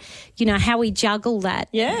we juggle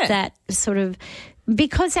that sort of,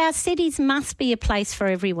 because our cities must be a place for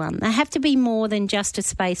everyone. They have to be more than just a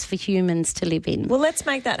space for humans to live in. Well, let's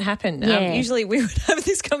make that happen. Usually we would have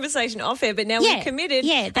this conversation off air, but now we're committed,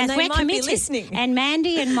 and they might be listening. And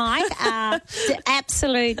Mandy and Mike are the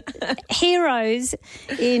absolute heroes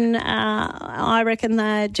in, I reckon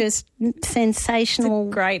they're just sensational.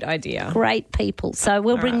 It's a great idea. Great people. So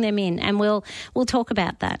we'll bring them in and we'll talk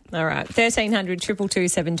about that. All right. 1300 222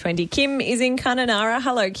 720. Kim is in Kununurra.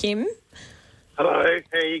 Hello, Kim. Hello,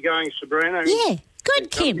 how are you going, Sabrina? Yeah, good,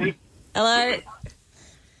 Kim. Hello.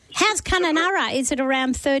 How's Kununurra? Is it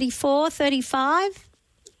around 34, 35?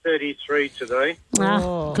 33 today.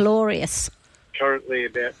 Oh, glorious. Currently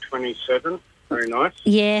about 27. Very nice.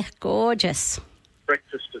 Yeah, gorgeous.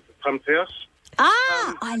 Breakfast at the pump house.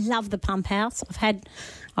 I love the pump house.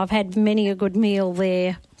 I've had many a good meal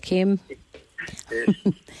there, Kim. Yes,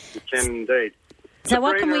 you can indeed. So Sabrina,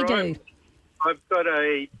 what can we do? I've got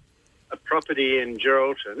a property in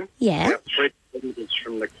Geraldton, about 3 kilometres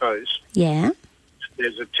from the coast. Yeah.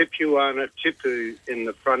 There's a Tipuana tipu in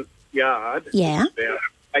the front yard. Yeah. It's about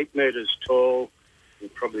 8 metres tall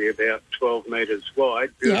and probably about 12 metres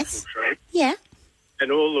wide. Beautiful tree. Yeah.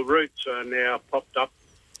 And all the roots are now popped up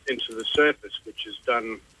into the surface, which has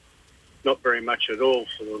done not very much at all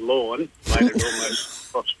for the lawn, made it almost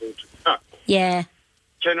impossible to cut. Yeah.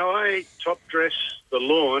 Can I top dress the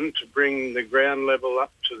lawn to bring the ground level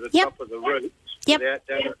up to the top of the roots without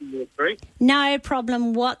damaging the tree? No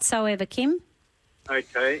problem whatsoever, Kim.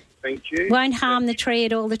 Okay, thank you. Won't harm the tree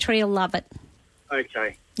at all. The tree will love it.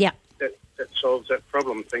 Okay. Yep. That solves that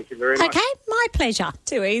problem. Thank you very much. Okay, my pleasure.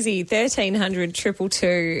 Too easy. 1300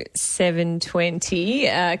 222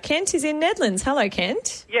 720. Kent is in Nedlands. Hello,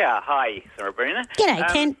 Kent. Yeah, hi, Sabrina.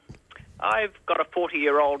 G'day, Kent. I've got a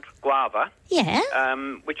 40-year-old guava. Yeah.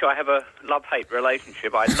 Which I have a love-hate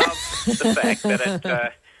relationship. I love the fact that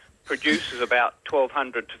it produces about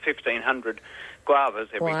 1,200 to 1,500 guavas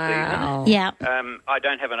every season. Yeah. I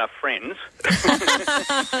don't have enough friends.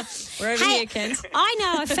 We're over here, Kent. I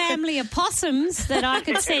know a family of possums that I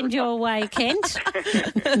could send your way, Kent.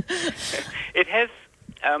 It has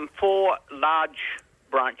 4 large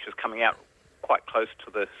branches coming out quite close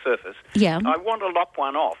to the surface. Yeah. I want to lop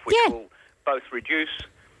one off, which will both reduce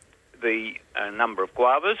the number of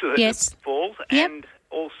guavas that falls and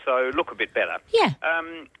also look a bit better. Yeah.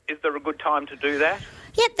 Is there a good time to do that?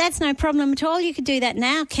 Yep, that's no problem at all. You could do that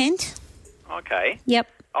now, Kent. Okay. Yep.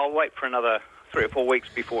 I'll wait for another 3 or 4 weeks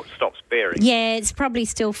before it stops bearing. Yeah, it's probably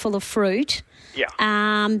still full of fruit.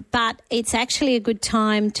 Yeah. But it's actually a good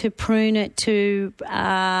time to prune it to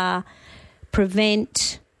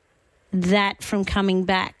prevent that from coming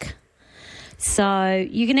back. So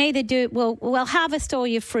you can either do it, well, harvest all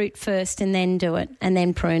your fruit first and then do it, and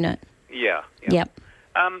then prune it. Yeah. Yep.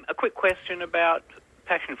 A quick question about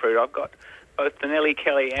passion fruit. I've got both the Nellie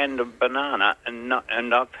Kelly and a banana, and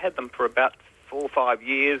I've had them for about 4 or 5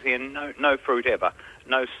 years in, no fruit ever.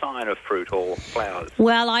 No sign of fruit or flowers.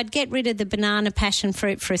 Well, I'd get rid of the banana passion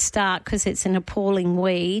fruit for a start because it's an appalling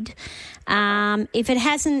weed. If it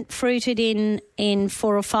hasn't fruited in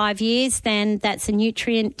 4 or 5 years, then that's a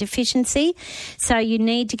nutrient deficiency. So you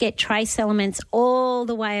need to get trace elements all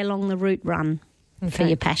the way along the root run for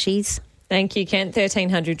your pashies. Thank you, Kent.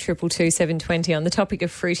 1300 222 720 on the topic of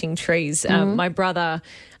fruiting trees. My brother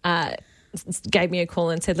gave me a call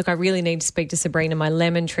and said, look, I really need to speak to Sabrina. My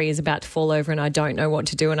lemon tree is about to fall over and I don't know what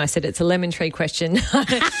to do. And I said, it's a lemon tree question,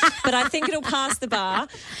 but I think it'll pass the bar.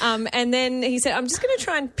 And then he said, I'm just going to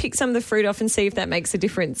try and pick some of the fruit off and see if that makes a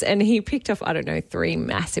difference. And he picked off, 3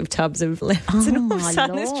 massive tubs of lemons. And all of a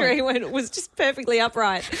sudden this tree was just perfectly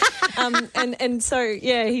upright. And so,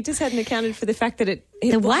 yeah, he just hadn't accounted for the fact that it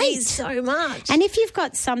weighs so much. And if you've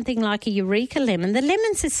got something like a Eureka lemon, the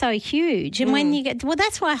lemons are so huge. And when you get,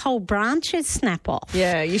 that's why whole branches snap off.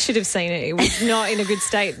 Yeah, you should have seen it. It was not in a good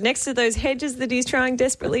state. Next to those hedges that he's trying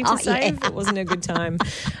desperately to save, it wasn't a good time.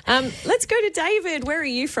 Let's go to David. Where are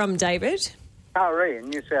you from, David? Taree in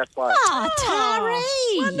New South Wales. Oh,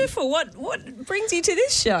 Taree. Wonderful. What brings you to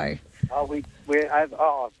this show? I've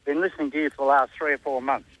been listening to you for the last 3 or 4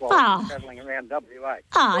 months while I'm travelling around WA.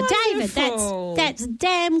 Oh, David, that's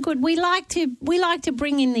damn good. We like to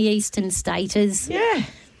bring in the eastern staters. Yeah.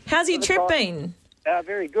 How's your trip been?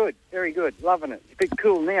 Very good, very good. Loving it. It's a bit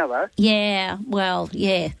cool now, though. Yeah, well,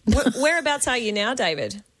 yeah. Whereabouts are you now,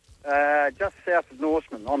 David? Just south of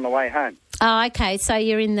Norseman on the way home. Oh, okay. So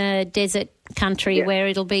you're in the desert country where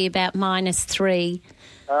it'll be about -3.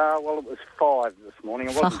 Well, it was 5 this morning.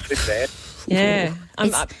 It wasn't too bad. Yeah.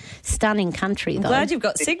 It's stunning country, though. I'm glad you've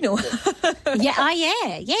got signal.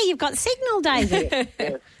 Yeah, you've got signal, David.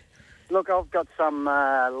 Yes. Look, I've got some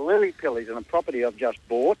lily pillies in a property I've just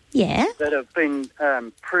bought. Yeah. That have been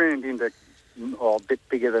pruned into a bit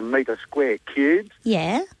bigger than metre square cubes.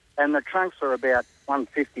 Yeah. And the trunks are about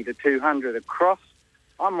 150 to 200 across.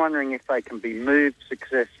 I'm wondering if they can be moved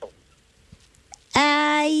successfully.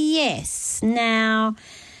 Yes. Now,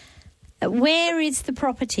 where is the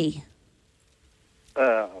property?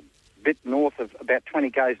 A bit north of, about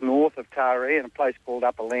 20 k's north of Taree, in a place called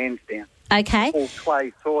Upper Lansdowne. Okay. All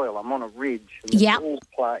clay soil. I'm on a ridge. And it's all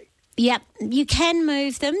clay. Yep. You can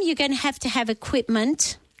move them. You're going to have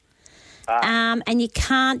equipment. And you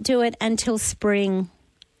can't do it until spring.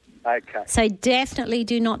 Okay. So definitely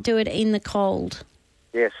do not do it in the cold.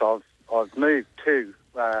 Yes, I've moved too.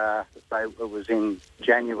 It was in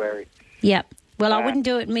January. Yep. Well, I wouldn't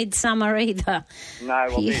do it midsummer either. No,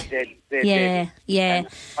 well, they're dead. Yeah. And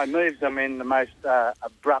I moved them in the most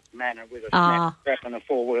abrupt manner with a snap strap and a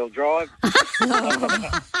 4-wheel drive.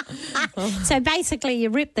 So basically you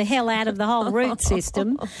rip the hell out of the whole root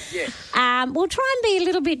system. Yes. We'll try and be a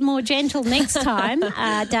little bit more gentle next time,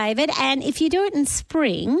 David. And if you do it in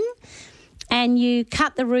spring and you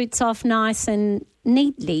cut the roots off nice and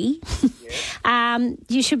neatly,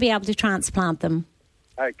 you should be able to transplant them.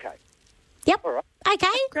 Okay. Yep. All right. Okay.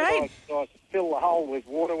 Great. Do I fill the hole with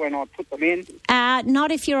water when I put them in?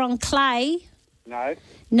 Not if you're on clay. No.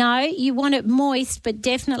 No, you want it moist, but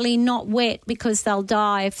definitely not wet because they'll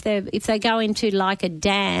die. If they go into like a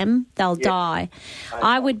dam, they'll die. Okay.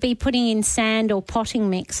 I would be putting in sand or potting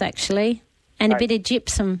mix actually, and a bit of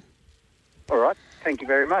gypsum. All right. Thank you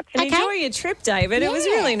very much. And enjoy your trip, David. It was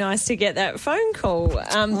really nice to get that phone call.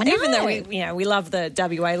 Even though we love the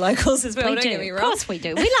WA locals as well. We don't do. Get me wrong. Of course we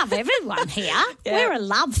do. We love everyone here. We're a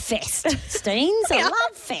love fest, Steens. A love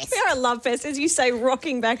fest. We're a love fest, as you say,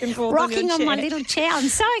 rocking back and forth. Rocking on my little chair. I'm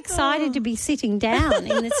so excited to be sitting down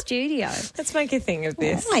in the studio. Let's make a thing of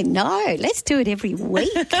this. I know. Let's do it every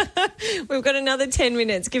week. We've got another 10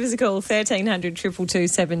 minutes. Give us a call, 1300 222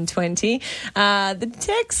 720. The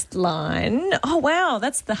text line. Oh, wow.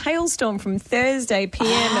 That's the hailstorm from Thursday PM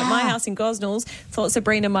at my house in Gosnells. Thought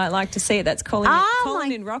Sabrina might like to see it. That's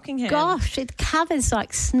Colin in Rockingham. Gosh, it covers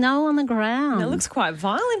like snow on the ground. And it looks quite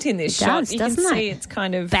violent in this shot. You can doesn't see it's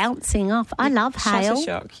kind of bouncing off. I love hail.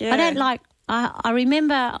 Shock, yeah. I don't like. I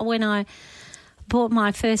remember when I bought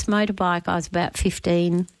my first motorbike. I was about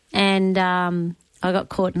 15, and I got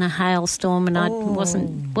caught in a hailstorm, and I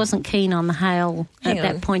wasn't keen on the hail at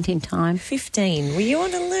that point in time. 15. Were you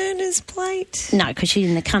on a learner's plate? No, because you're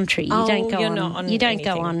in the country. You don't go on. You don't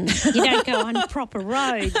go on. You don't go on proper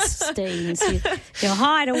roads, Steens. You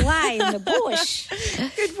hide away in the bush.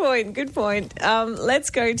 Good point.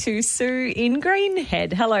 Let's go to Sue in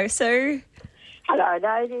Greenhead. Hello, Sue. Hello,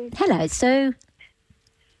 ladies. Hello, Sue.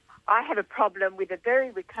 I have a problem with a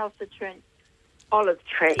very recalcitrant olive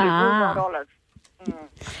tree. It will not olive.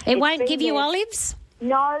 It won't give you olives?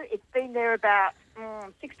 No, it's been there about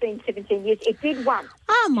 16, 17 years. It did once.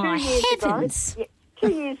 Oh, my heavens.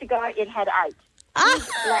 2 years ago, it had 8.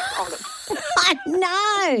 Black olives. I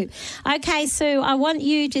know. Okay, Sue, I want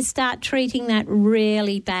you to start treating that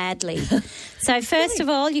really badly. So first of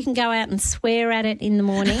all, you can go out and swear at it in the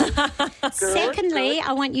morning. Secondly,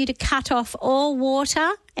 I want you to cut off all water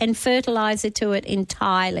and fertiliser to it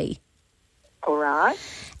entirely. All right.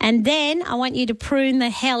 And then I want you to prune the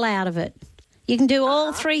hell out of it. You can do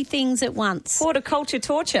all 3 things at once. Horticulture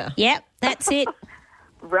torture. Yep, that's it.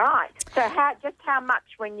 Right. So how much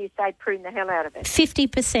when you say prune the hell out of it?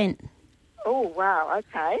 50%. Oh, wow,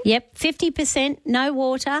 okay. Yep, 50%, no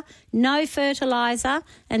water, no fertiliser,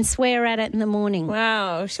 and swear at it in the morning.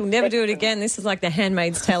 Wow, she'll never do it again. This is like the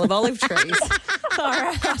Handmaid's Tale of olive trees. All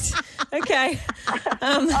right. Okay.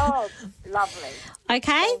 Oh, lovely. Okay?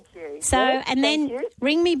 Thank you. So, yes, and then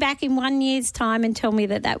ring me back in 1 year's time and tell me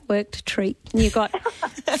that worked a treat. You got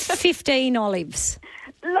 15 olives.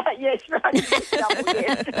 Yes, right. Yes.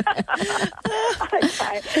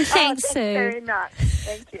 Okay. Thanks, Sue. Very much.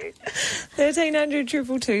 Thank you. 1300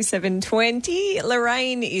 222 720.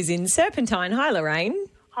 Lorraine is in Serpentine. Hi, Lorraine.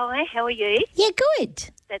 Hi, how are you? Yeah,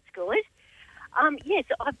 good. That's good. Yes,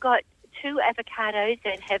 I've got 2 avocados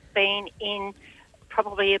that have been in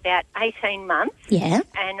probably about 18 months. Yeah.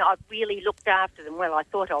 And I've really looked after them well. I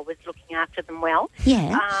thought I was looking after them well.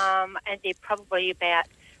 Yeah. And they're probably about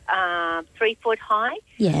 3 foot high.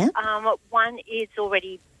 Yeah. One is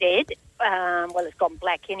already dead. Well, it's gone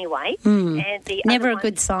black anyway. And the never other a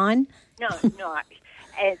good sign. No.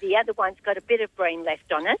 And the other one's got a bit of green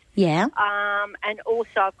left on it. Yeah. And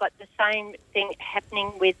also I've got the same thing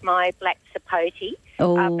happening with my black sapote.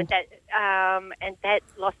 Oh. But that and that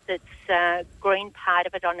lost its green part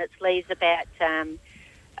of it on its leaves about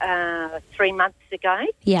 3 months ago.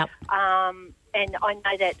 Yeah. And I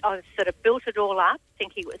know that I've sort of built it all up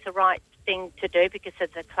thinking it was the right thing to do because of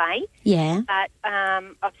the clay. Yeah. But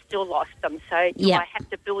I've still lost them. So do I have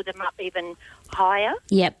to build them up even higher?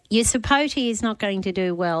 Yep. Your sapote is not going to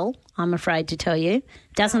do well, I'm afraid to tell you.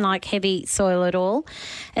 Doesn't like heavy soil at all.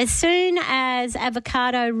 As soon as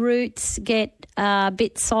avocado roots get a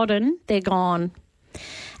bit sodden, they're gone.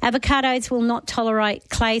 Avocados will not tolerate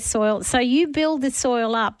clay soil. So you build the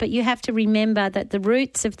soil up, but you have to remember that the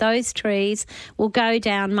roots of those trees will go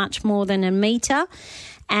down much more than a metre.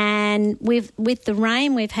 And with the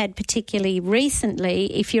rain we've had particularly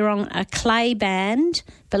recently, if you're on a clay band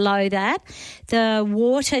below that, the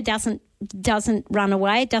water doesn't run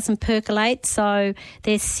away, it doesn't percolate. So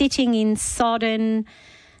they're sitting in sodden,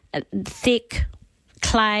 thick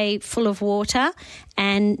clay full of water,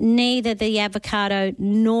 and neither the avocado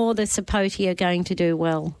nor the sapote are going to do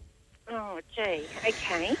well. Oh, gee,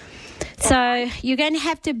 okay. So you're going to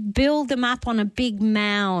have to build them up on a big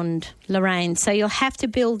mound, Lorraine. So you'll have to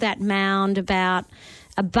build that mound about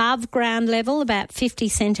above ground level, about 50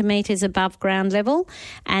 centimetres above ground level,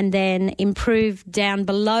 and then improve down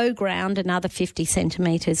below ground another 50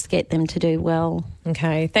 centimetres to get them to do well.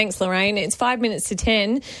 Okay, thanks, Lorraine. It's 5 minutes to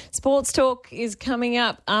 10. Sports Talk is coming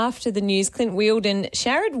up after the news. Clint Wheeldon,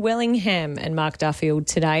 Sharrod Wellingham and Mark Duffield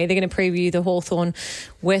today. They're going to preview the Hawthorn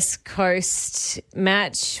West Coast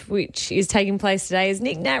match, which is taking place today as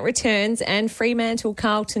Nick Nat returns, and Fremantle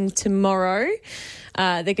Carlton tomorrow.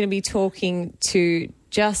 They're going to be talking to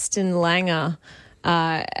Justin Langer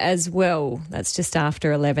as well. That's just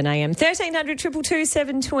after 11 a.m. 1300 222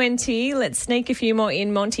 720. Let's sneak a few more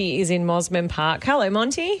in. Monty is in Mosman Park. Hello,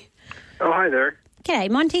 Monty. Oh, hi there. G'day,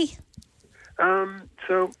 Monty.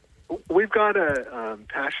 So we've got a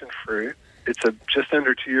passion fruit. It's just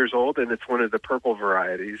under 2 years old, and it's one of the purple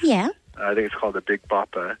varieties. Yeah. I think it's called the Big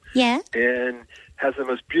Bappa. Yeah. And has the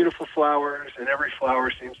most beautiful flowers, and every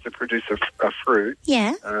flower seems to produce a fruit.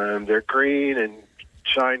 Yeah. They're green and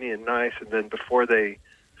shiny and nice, and then before they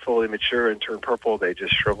fully mature and turn purple, they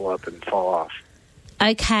just shrivel up and fall off.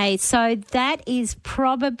 Okay, so that is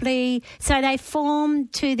probably... So they form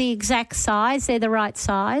to the exact size? They're the right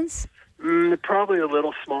size? Probably a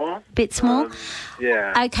little small. Bit small?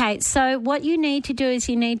 Yeah. Okay, so what you need to do is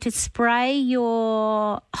you need to spray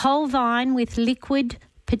your whole vine with liquid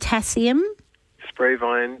potassium. Spray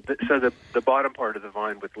vine, so the bottom part of the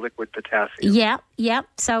vine with liquid potassium. Yep.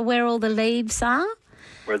 So where all the leaves are.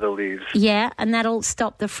 Where the leaves. Yeah, and that'll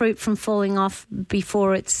stop the fruit from falling off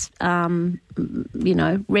before it's,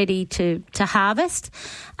 ready to harvest.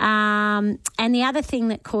 And the other thing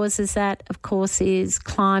that causes that, of course, is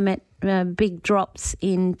climate, big drops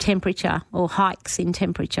in temperature or hikes in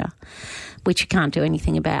temperature, which you can't do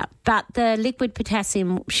anything about. But the liquid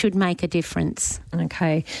potassium should make a difference.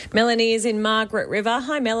 Okay. Melanie is in Margaret River.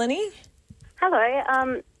 Hi, Melanie.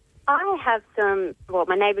 Hello. I have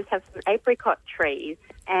my neighbours have some apricot trees,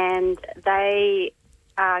 and they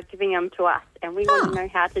are giving them to us, and we want to know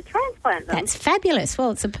how to transplant them. That's fabulous.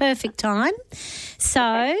 Well, it's a perfect time.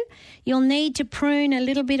 So you'll need to prune a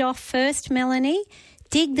little bit off first, Melanie.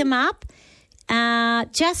 Dig them up.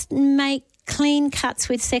 Just make clean cuts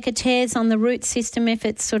with secateurs on the root system if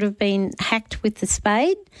it's sort of been hacked with the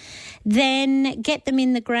spade. Then get them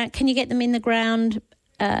in the ground. Can you get them in the ground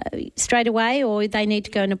straight away, or they need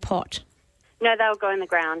to go in a pot? No, they'll go in the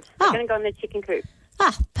ground. They're going to go in the chicken coop.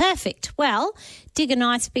 Ah, perfect. Well, dig a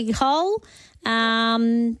nice big hole, pop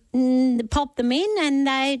them in, and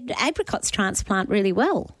apricots transplant really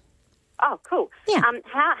well. Oh, cool. Yeah.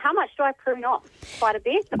 How much do I prune off? Quite a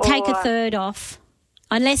bit? Take a third off.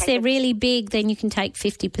 Unless they're really big, then you can take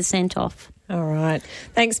 50% off. All right.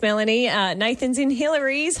 Thanks, Melanie. Nathan's in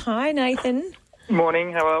Hillary's. Hi, Nathan.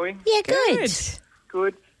 Morning. How are we? Yeah, good.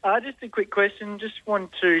 Good. Just a quick question. Just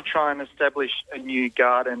want to try and establish a new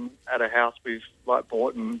garden at a house we've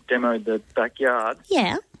bought and demoed the backyard.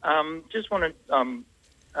 Yeah. Just wanted.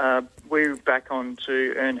 We're back on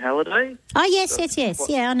to Ern Halliday. Oh yes.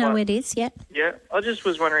 Yeah, I know where it is. Yeah. Yeah. I just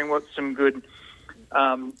was wondering what some good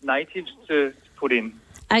natives to put in.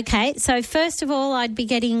 Okay. So first of all, I'd be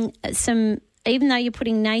getting some. Even though you're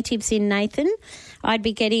putting natives in, Nathan, I'd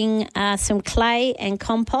be getting some clay and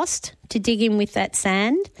compost to dig in with that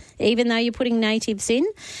sand, even though you're putting natives in.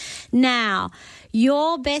 Now,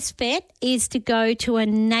 your best bet is to go to a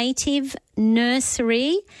native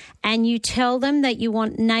nursery and you tell them that you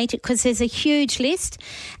want native, because there's a huge list,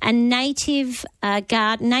 and native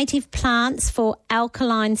native plants for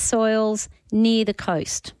alkaline soils near the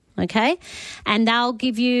coast. Okay, and they'll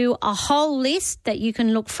give you a whole list that you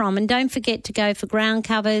can look from. And don't forget to go for ground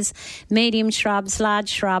covers, medium shrubs, large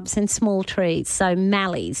shrubs and small trees. So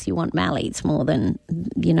mallees, you want mallees more than,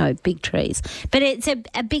 big trees. But it's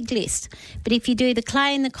a big list. But if you do the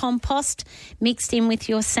clay and the compost mixed in with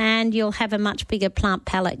your sand, you'll have a much bigger plant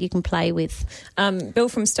palette you can play with. Bill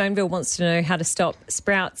from Stoneville wants to know how to stop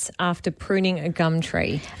sprouts after pruning a gum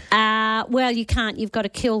tree. Well, you can't. You've got to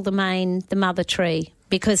kill the mother tree,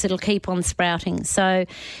 because it'll keep on sprouting. So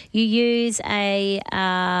you use a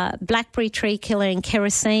blackberry tree killer and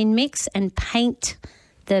kerosene mix and paint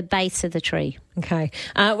the base of the tree. Okay.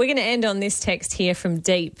 We're going to end on this text here from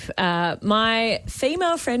Deep. My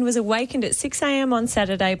female friend was awakened at 6 a.m. on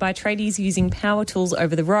Saturday by tradies using power tools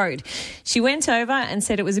over the road. She went over and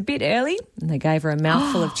said it was a bit early, and they gave her a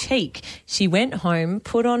mouthful of cheek. She went home,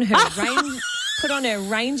 put on her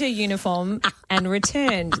ranger uniform and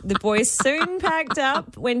returned. The boys soon packed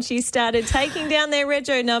up when she started taking down their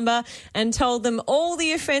rego number and told them all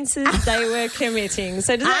the offences they were committing.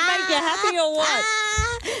 So does that make you happy or what?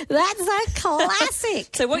 That's a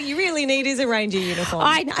classic. So what you really need is a ranger uniform.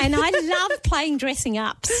 And I love playing dressing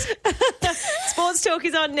ups. Sports Talk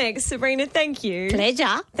is on next. Sabrina, thank you.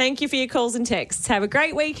 Pleasure. Thank you for your calls and texts. Have a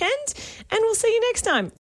great weekend and we'll see you next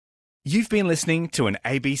time. You've been listening to an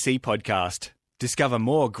ABC podcast. Discover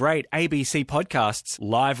more great ABC podcasts,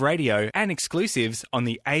 live radio and exclusives on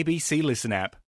the ABC Listen app.